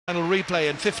Final replay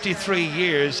in 53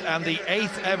 years and the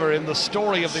 8th ever in the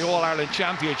story of the All-Ireland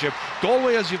Championship.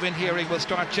 Galway, as you've been hearing, will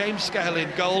start James Scahill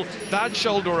in goal. Bad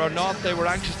shoulder or not, they were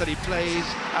anxious that he plays,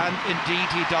 and indeed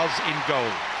he does in goal.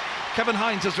 Kevin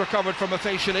Hines has recovered from a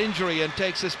facial injury and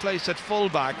takes his place at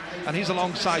fullback, and he's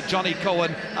alongside Johnny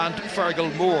Cohen and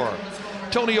Fergal Moore.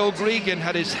 Tony O'Gregan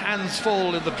had his hands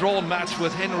full in the drawn match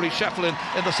with Henry Shefflin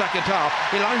in the second half.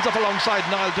 He lines up alongside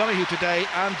Niall Donoghue today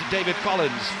and David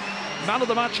Collins. Man of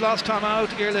the match last time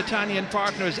out, Irlitanian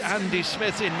partners Andy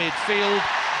Smith in midfield.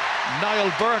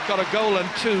 Niall Burke got a goal and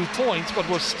 2 points but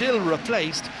was still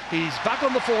replaced. He's back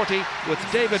on the 40 with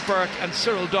David Burke and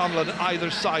Cyril Donlan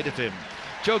either side of him.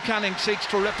 Joe Canning seeks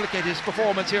to replicate his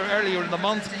performance here earlier in the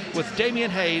month with Damien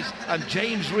Hayes and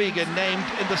James Regan named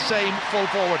in the same full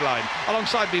forward line.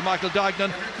 Alongside me, Michael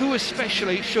Dignan. Who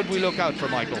especially should we look out for,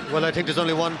 Michael? Well, I think there's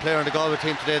only one player in the Galway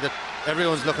team today that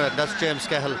everyone's looking at, and that's James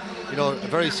Scahill. You know, a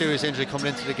very serious injury coming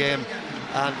into the game,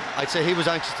 and I'd say he was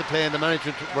anxious to play and the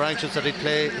management were anxious that he'd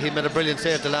play. He made a brilliant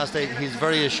save the last day. He's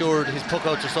very assured. His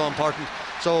puckouts are so important.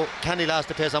 So can he last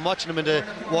the pace? I'm watching him in the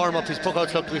warm-up. His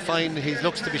puckouts look to be fine. He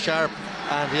looks to be sharp,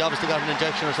 and he obviously got an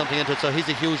injection or something into it, so he's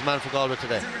a huge man for Galway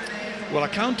today. Well, a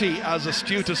county as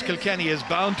astute as Kilkenny is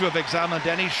bound to have examined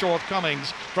any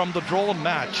shortcomings from the drawn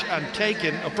match and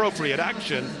taken appropriate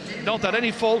action. Not that any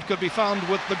fault could be found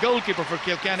with the goalkeeper for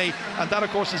Kilkenny, and that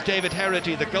of course is David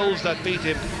Herity. The goals that beat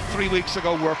him 3 weeks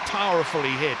ago were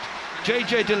powerfully hit.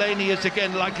 JJ Delaney is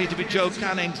again likely to be Joe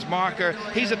Canning's marker.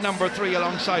 He's at number 3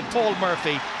 alongside Paul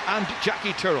Murphy and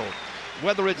Jackie Tyrrell.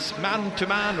 Whether it's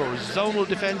man-to-man or zonal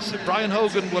defence, Brian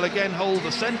Hogan will again hold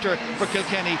the centre for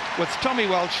Kilkenny with Tommy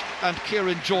Welch and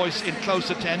Kieran Joyce in close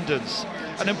attendance.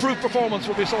 An improved performance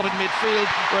will be sought in midfield,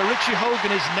 where Richie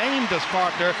Hogan is named as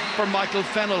partner for Michael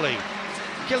Fennelly.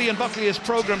 Killian Buckley is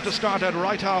programmed to start at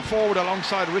right half forward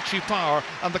alongside Richie Power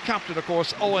and the captain, of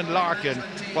course, Owen Larkin,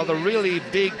 while the really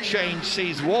big change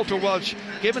sees Walter Welch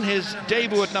given his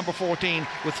debut at number 14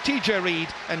 with TJ Reid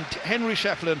and Henry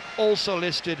Shefflin also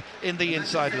listed in the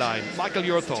inside line. Michael,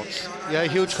 your thoughts? Yeah, a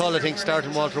huge call, I think,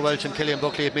 starting Walter Welch and Killian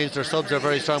Buckley. It means their subs are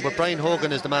very strong, but Brian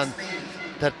Hogan is the man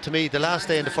that, to me, the last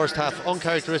day in the first half,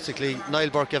 uncharacteristically, Niall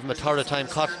Burke gave him a torrid time,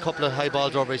 caught a couple of high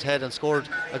balls over his head and scored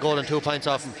a goal and 2 points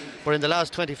off him. But in the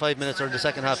last 25 minutes or in the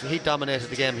second half, he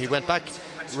dominated the game. He went back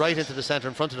right into the centre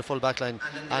in front of the full back line,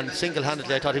 and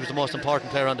single-handedly I thought he was the most important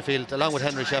player on the field, along with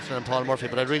Henry Shefflin and Paul Murphy.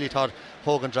 But I really thought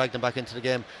Hogan dragged him back into the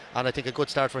game, and I think a good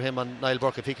start for him on Niall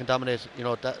Burke. If he can dominate, you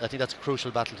know, I think that's a crucial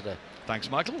battle today.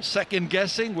 Thanks, Michael. Second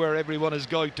guessing where everyone is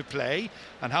going to play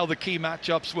and how the key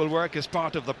matchups will work as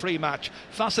part of the pre-match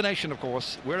fascination, of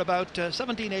course. We're about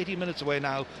 17-18 minutes away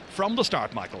now from the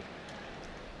start, Michael.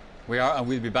 We are, and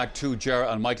we'll be back to Ger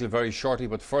and Michael very shortly.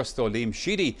 But first, though, Liam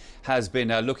Sheedy has been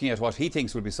looking at what he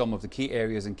thinks will be some of the key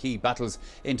areas and key battles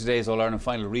in today's All-Ireland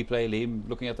final replay. Liam,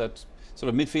 looking at that sort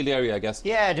of midfield area, I guess.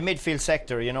 Yeah, the midfield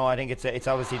sector, you know, I think it's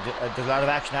obviously there's a lot of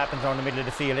action happens around the middle of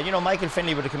the field. And, you know, Michael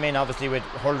Finlay would have come in, obviously, with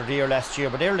Hurler the year last year,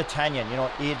 but Irlitanian, you know,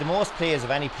 he had the most plays of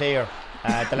any player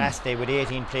the last day with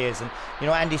 18 plays. And, you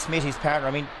know, Andy Smith, his partner,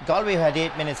 I mean, Galway had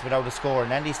 8 minutes without a score,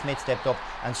 and Andy Smith stepped up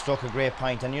and struck a great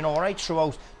point. And, you know, right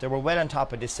throughout, they were well on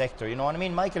top of this sector, you know. And I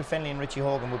mean, Michael Finlay and Richie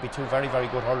Hogan would be two very, very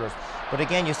good hurlers. But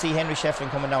again, you see Henry Shefflin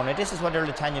coming down, and this is what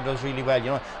Irlitanian does really well.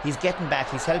 You know, he's getting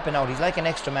back, he's helping out, he's like an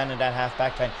extra man in that half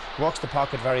back line, works the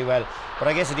pocket very well. But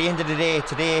I guess at the end of the day,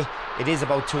 today, it is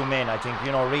about 2 men, I think,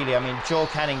 you know, really. I mean, Joe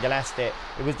Canning the last day,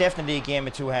 it was definitely a game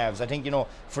of 2 halves. I think, you know,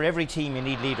 for every team you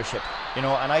need leadership, you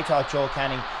know, and I thought Joe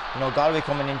Canning, you know, Galway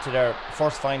coming into their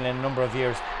first final in a number of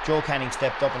years, Joe Canning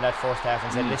stepped up in that first half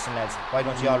and said, listen lads, why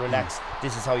don't you all relax,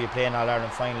 this is how you play an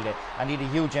All-Ireland final day. And he had a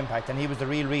huge impact, and he was the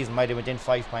real reason why they went in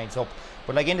 5 points up.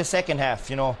 But like in the second half,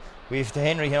 you know, we've to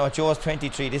Henry, you know, Joe's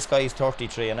 23, this guy is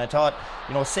 33, and I thought,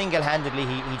 you know, single-handedly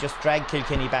he just dragged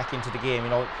Kilkenny back into the game. You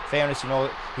know, fairness, you know,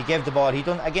 he gave the ball, he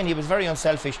was very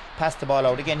unselfish, passed the ball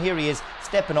out. Again, here he is,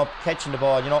 stepping up, catching the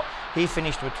ball, you know. He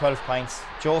finished with 12 points,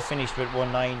 Joe finished with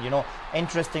 1-9, you know.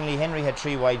 Interestingly, Henry had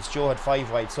 3 wides, Joe had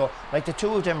 5 wides. So, like, the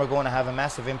two of them are going to have a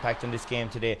massive impact on this game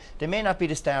today. They may not be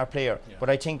the star player, but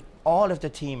I think all of the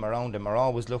team around them are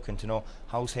always looking to know,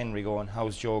 how's Henry going,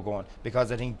 how's Joe going? Because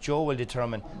I think Joe will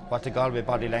determine what the Galway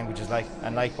body language is like,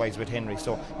 and likewise with Henry.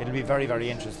 So, it'll be very, very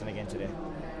interesting again today.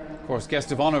 Of course,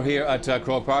 guest of honour here at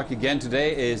Croke Park again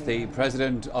today is the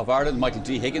President of Ireland, Michael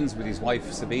D. Higgins, with his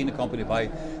wife Sabine, accompanied by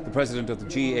the President of the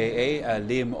GAA,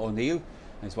 Liam O'Neill,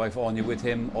 and his wife Anya with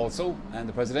him also, and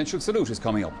the presidential salute is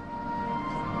coming up.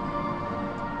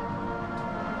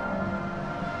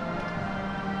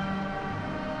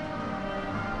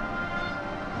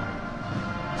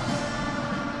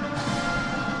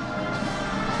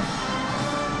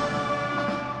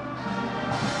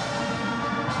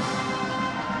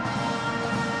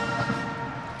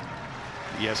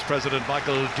 Yes, President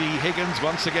Michael D. Higgins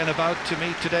once again about to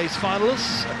meet today's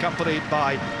finalists, accompanied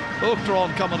by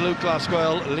Uachtaráin Cumann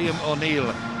Glasgow, Liam O'Neill.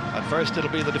 At first it'll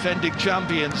be the defending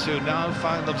champions who now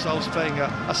find themselves playing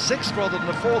a sixth rather than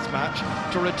a fourth match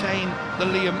to retain the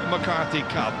Liam McCarthy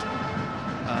Cup.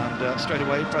 And straight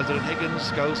away President Higgins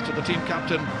goes to the team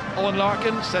captain Owen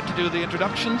Larkin, set to do the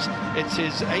introductions. It's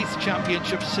his 8th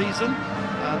championship season.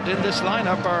 And in this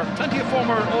lineup are plenty of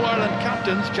former All-Ireland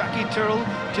captains: Jackie Tyrrell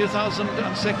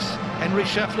 2006, Henry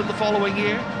Shefflin the following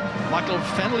year. Michael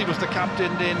Fennelly was the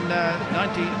captain in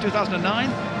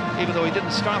 2009, even though he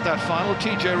didn't start that final.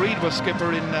 TJ Reid was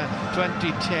skipper in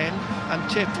 2010, and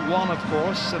Tip won, of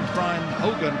course, and Brian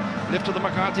Hogan lifted the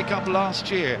McCarthy Cup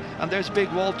last year. And there's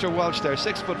big Walter Welch there,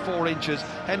 6'4".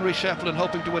 Henry Shefflin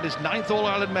hoping to win his 9th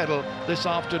All-Ireland medal this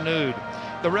afternoon.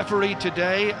 The referee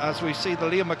today, as we see the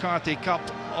Liam McCarthy Cup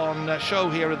on show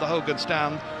here in the Hogan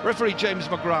stand, referee James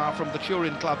McGrath from the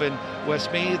Turin Club in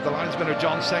Westmeath, the linesman are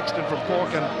John Sexton from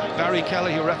Cork, and Barry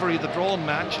Kelly, who refereed the drawn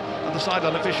match, and the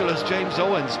sideline official is James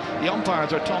Owens. The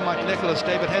umpires are Tom McNicholas,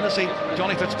 David Hennessy,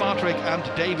 Johnny Fitzpatrick and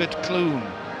David Clune.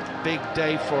 Big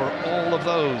day for all of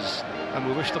those, and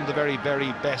we wish them the very,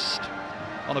 very best.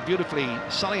 On a beautifully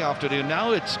sunny afternoon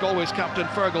now, it's Galway's captain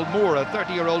Fergal Moore, a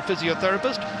 30-year-old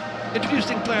physiotherapist,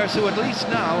 introducing players who at least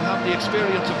now have the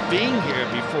experience of being here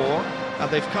before,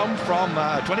 and they've come from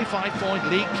a 25-point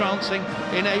league trouncing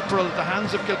in April at the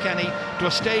hands of Kilkenny to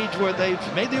a stage where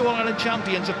they've made the All-Ireland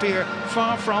champions appear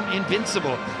far from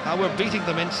invincible. Now we're beating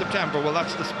them in September. Well,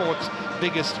 that's the sport's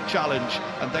biggest challenge.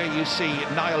 And there you see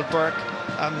Niall Burke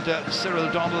and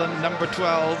Cyril Donnellan, number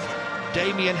 12,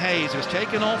 Damien Hayes, who's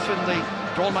taken off in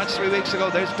the draw match 3 weeks ago.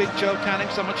 There's Big Joe Canning,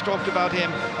 so much talked about him.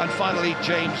 And finally,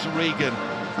 James Regan.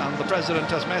 And the President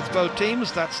has met both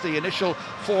teams. That's the initial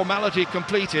formality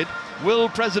completed. Will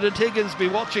President Higgins be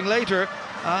watching later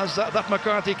as that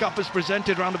McCarthy Cup is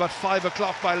presented around about 5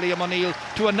 o'clock by Liam O'Neill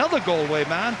to another Galway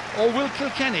man, or will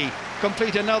Kilkenny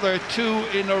complete another 2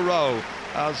 in a row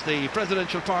as the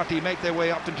presidential party make their way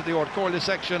up into the Ord Corley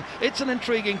section? It's an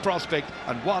intriguing prospect,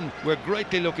 and one we're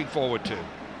greatly looking forward to.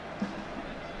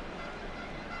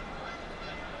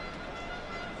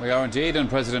 We are indeed, and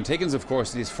President Higgins, of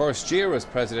course, in his first year as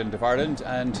President of Ireland,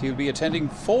 and he'll be attending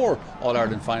 4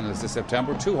 All-Ireland finals this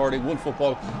September, 2 hurling, 1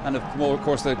 football, and of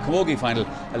course the Camogie final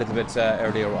a little bit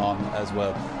earlier on as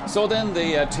well. So then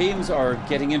the teams are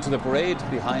getting into the parade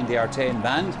behind the Artane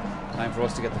band. Time for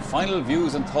us to get the final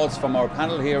views and thoughts from our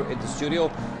panel here in the studio.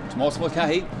 Tomás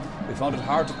Mulcahy, we found it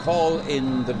hard to call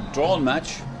in the drawn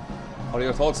match. What are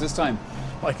your thoughts this time?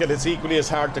 Michael, it's equally as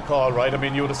hard to call, right? I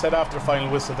mean, you would have said after the final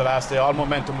whistle the last day, all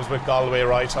momentum was with Galway,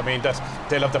 right? I mean, that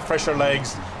they'll have the fresher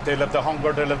legs, they'll have the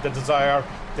hunger, they'll have the desire,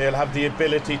 they'll have the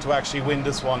ability to actually win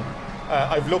this one.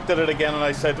 I've looked at it again and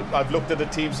I said, I've looked at the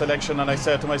team selection and I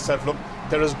said to myself, look,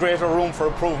 there is greater room for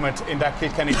improvement in that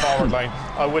Kilkenny forward line.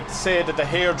 I would say that the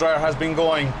hairdryer has been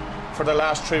going for the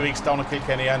last 3 weeks down at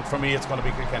Kilkenny, and for me it's going to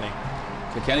be Kilkenny.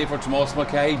 Kilkenny for Tomás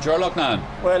Mulcahy. Gerlach Nan.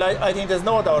 Well, I think there's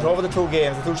no doubt over the 2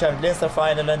 games, the 2 champions, Leinster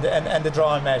final and the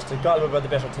drawn match, that Galway were the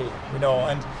better team, you know,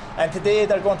 and today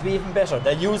they're going to be even better.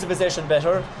 They'll use the possession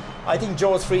better. I think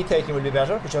Joe's free taking will be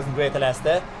better, which wasn't great the last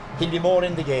day. He'll be more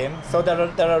in the game, so there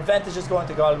are advantages going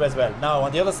to Galway as well. Now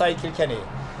on the other side, Kilkenny,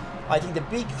 I think the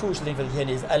big crucial thing for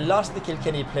Kilkenny is a lot of the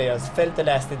Kilkenny players felt the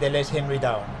last day they let Henry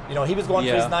down. You know, he was going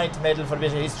for his 9th medal for a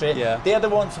bit of history. They're the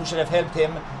ones who should have helped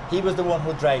him. He was the one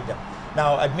who dragged them.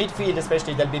 Now at midfield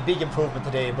especially there'll be big improvement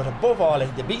today, but above all I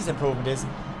think the biggest improvement is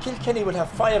Kilkenny will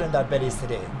have fire in their bellies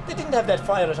today. They didn't have that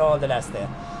fire at all the last day,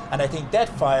 and I think that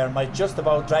fire might just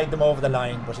about drag them over the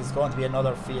line, but it's going to be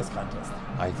another fierce contest.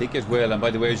 I think it will, and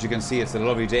by the way, as you can see, it's a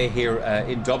lovely day here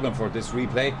in Dublin for this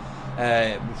replay.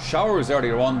 Showers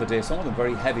earlier on the day, some of them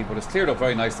very heavy, but it's cleared up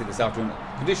very nicely this afternoon.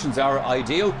 Conditions are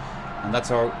ideal, and that's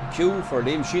our cue for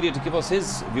Liam Sheedy to give us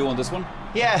his view on this one.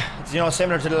 Yeah, it's, you know,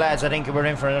 similar to the lads. I think we're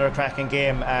in for another cracking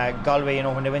game. Galway, you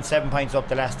know, when they went 7 points up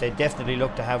the last day, definitely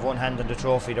looked to have one hand on the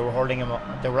trophy. They were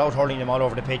out hurling them all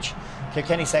over the pitch.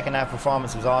 Kilkenny's second half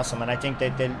performance was awesome, and I think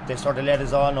they sort of let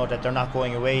us all know that they're not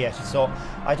going away yet. So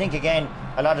I think again,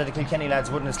 a lot of the Kilkenny lads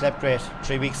wouldn't have slept great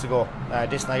 3 weeks ago,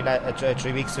 this night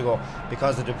 3 weeks ago,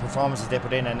 because of the performances they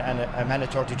put in, and a man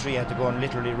at 33 had to go and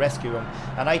literally rescue them.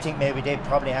 And I think maybe they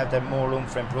probably have more room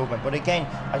for improvement. But again,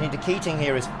 I think the key thing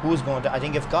here is who's going to. I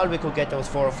think if Galway could get those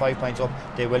 4 or 5 points up,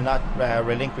 they will not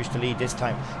relinquish the lead this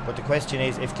time. But the question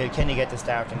is, if Kilkenny get the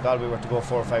start and Galway were to go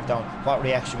 4 or 5 down, what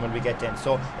reaction will we get then?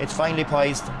 So it's finely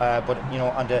poised, but you know,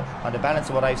 on the balance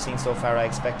of what I've seen so far, I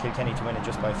expect Kilkenny to win it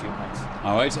just by a few points.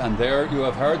 All right, and there you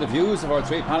have heard the views of our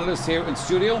 3 panellists here in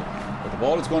studio. But the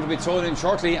ball is going to be thrown in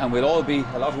shortly, and we'll all be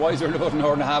a lot wiser in about an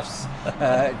hour and a half's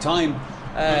time.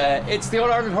 It's the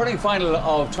All-Ireland hurling final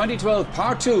of 2012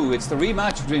 Part 2. It's the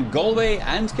rematch between Galway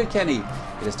and Kilkenny.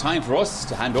 It is time for us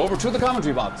to hand over to the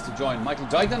commentary box to join Michael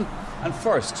Dyken and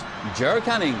first, Ger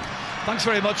Canning. Thanks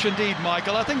very much indeed,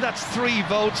 Michael. I think that's 3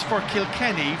 votes for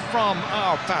Kilkenny from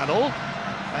our panel.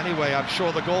 Anyway, I'm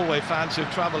sure the Galway fans who've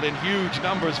travelled in huge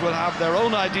numbers will have their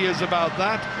own ideas about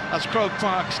that, as Croke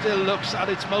Park still looks at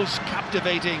its most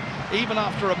captivating, even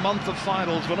after a month of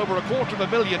finals, when over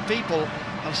 250,000 people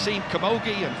have seen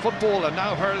camogie and football and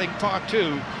now hurling Part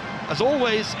 2. As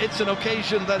always, it's an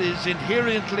occasion that is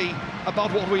inherently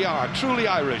about what we are, truly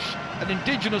Irish, an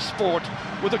indigenous sport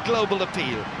with a global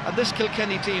appeal. And this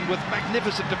Kilkenny team with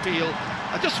magnificent appeal.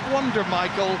 I just wonder,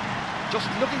 Michael, just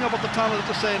looking at what the panel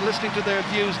to say and listening to their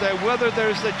views there, whether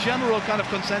there's a general kind of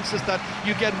consensus that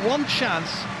you get one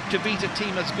chance to beat a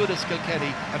team as good as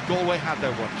Kilkenny, and Galway had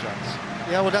their one chance.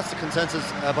 Yeah, well, that's the consensus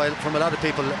from a lot of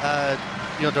people.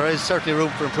 You know, there is certainly room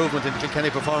for improvement in the Kilkenny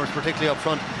performance, particularly up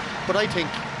front. But I think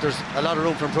there's a lot of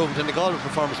room for improvement in the Galway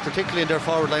performance, particularly in their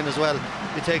forward line as well.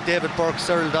 You take David Burke,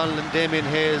 Cyril Donnellan, Damien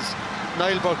Hayes,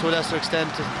 Niall Burke to a lesser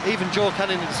extent, even Joe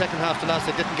Canning in the second half to last,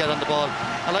 they didn't get on the ball.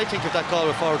 And I think if that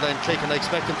Galway forward line trick, and I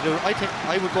expect them to do it, I think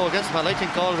I would go against them, and I think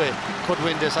Galway could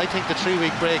win this. I think the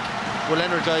 3-week break will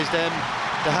energise them.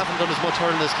 They haven't done as much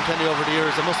hurling as Kilkenny over the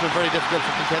years. It must have been very difficult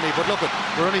for Kilkenny, but look,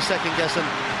 we're only second guessing.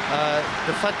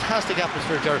 The fantastic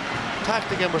atmosphere there,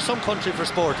 packed again. We're some country for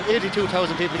sport.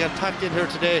 82,000 people again packed in here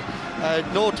today.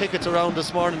 No tickets around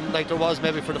this morning like there was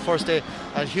maybe for the first day,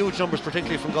 and huge numbers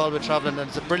particularly from Galway travelling, and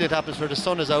it's a brilliant atmosphere. The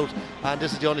sun is out and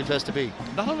this is the only place to be.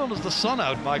 Not alone is the sun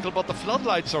out, Michael, but the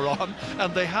floodlights are on,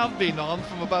 and they have been on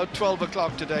from about 12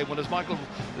 o'clock today, when, as Michael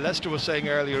Lester was saying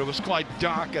earlier, it was quite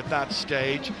dark at that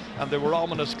stage and there were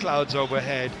ominous clouds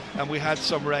overhead, and we had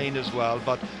some rain as well.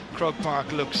 But Croke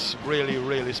Park looks really,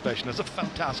 really special. It's a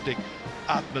fantastic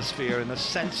atmosphere and a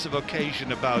sense of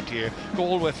occasion about here.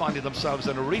 Galway finding themselves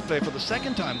in a replay for the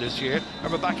second time this year.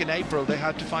 Remember, back in April they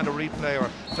had to find a replay or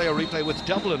play a replay with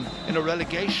Dublin in a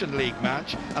relegation league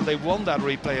match, and they won that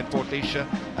replay in Portlaoise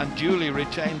and duly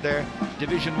retained their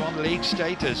Division 1 league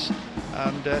status.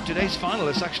 And today's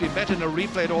finalists actually met in a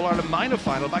replayed All-Ireland minor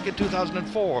final back in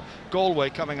 2004. Galway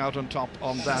coming out on top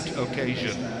on that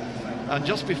occasion. And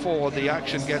just before the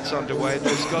action gets underway,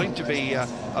 there's going to be a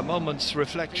moment's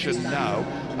reflection now.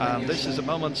 This is a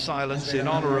moment's silence in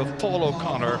honour of Paul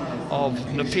O'Connor of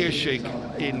Napiershig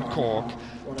in Cork.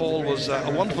 Paul was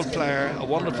a wonderful player, a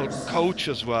wonderful coach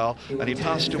as well, and he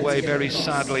passed away very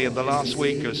sadly in the last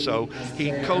week or so.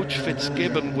 He coached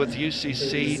Fitzgibbon with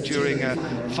UCC during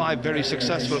 5 very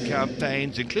successful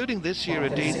campaigns, including this year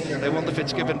indeed. They won the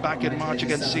Fitzgibbon back in March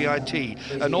against CIT.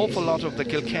 An awful lot of the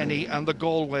Kilkenny and the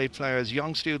Galway players,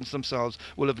 young students themselves,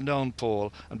 will have known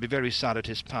Paul and be very sad at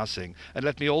his passing. And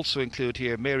let me also include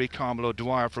here Mary Carmel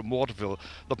O'Dwyer from Waterville,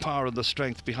 the power and the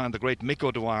strength behind the great Mick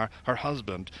O'Dwyer. Her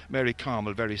husband, Mary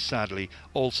Carmel, very sadly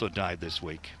also died this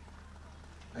week.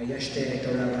 And now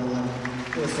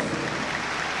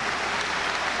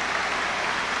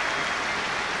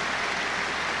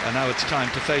it's time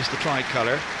to face the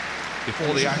tricolour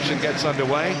before the action gets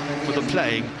underway with the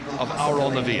playing of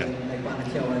Our Navian.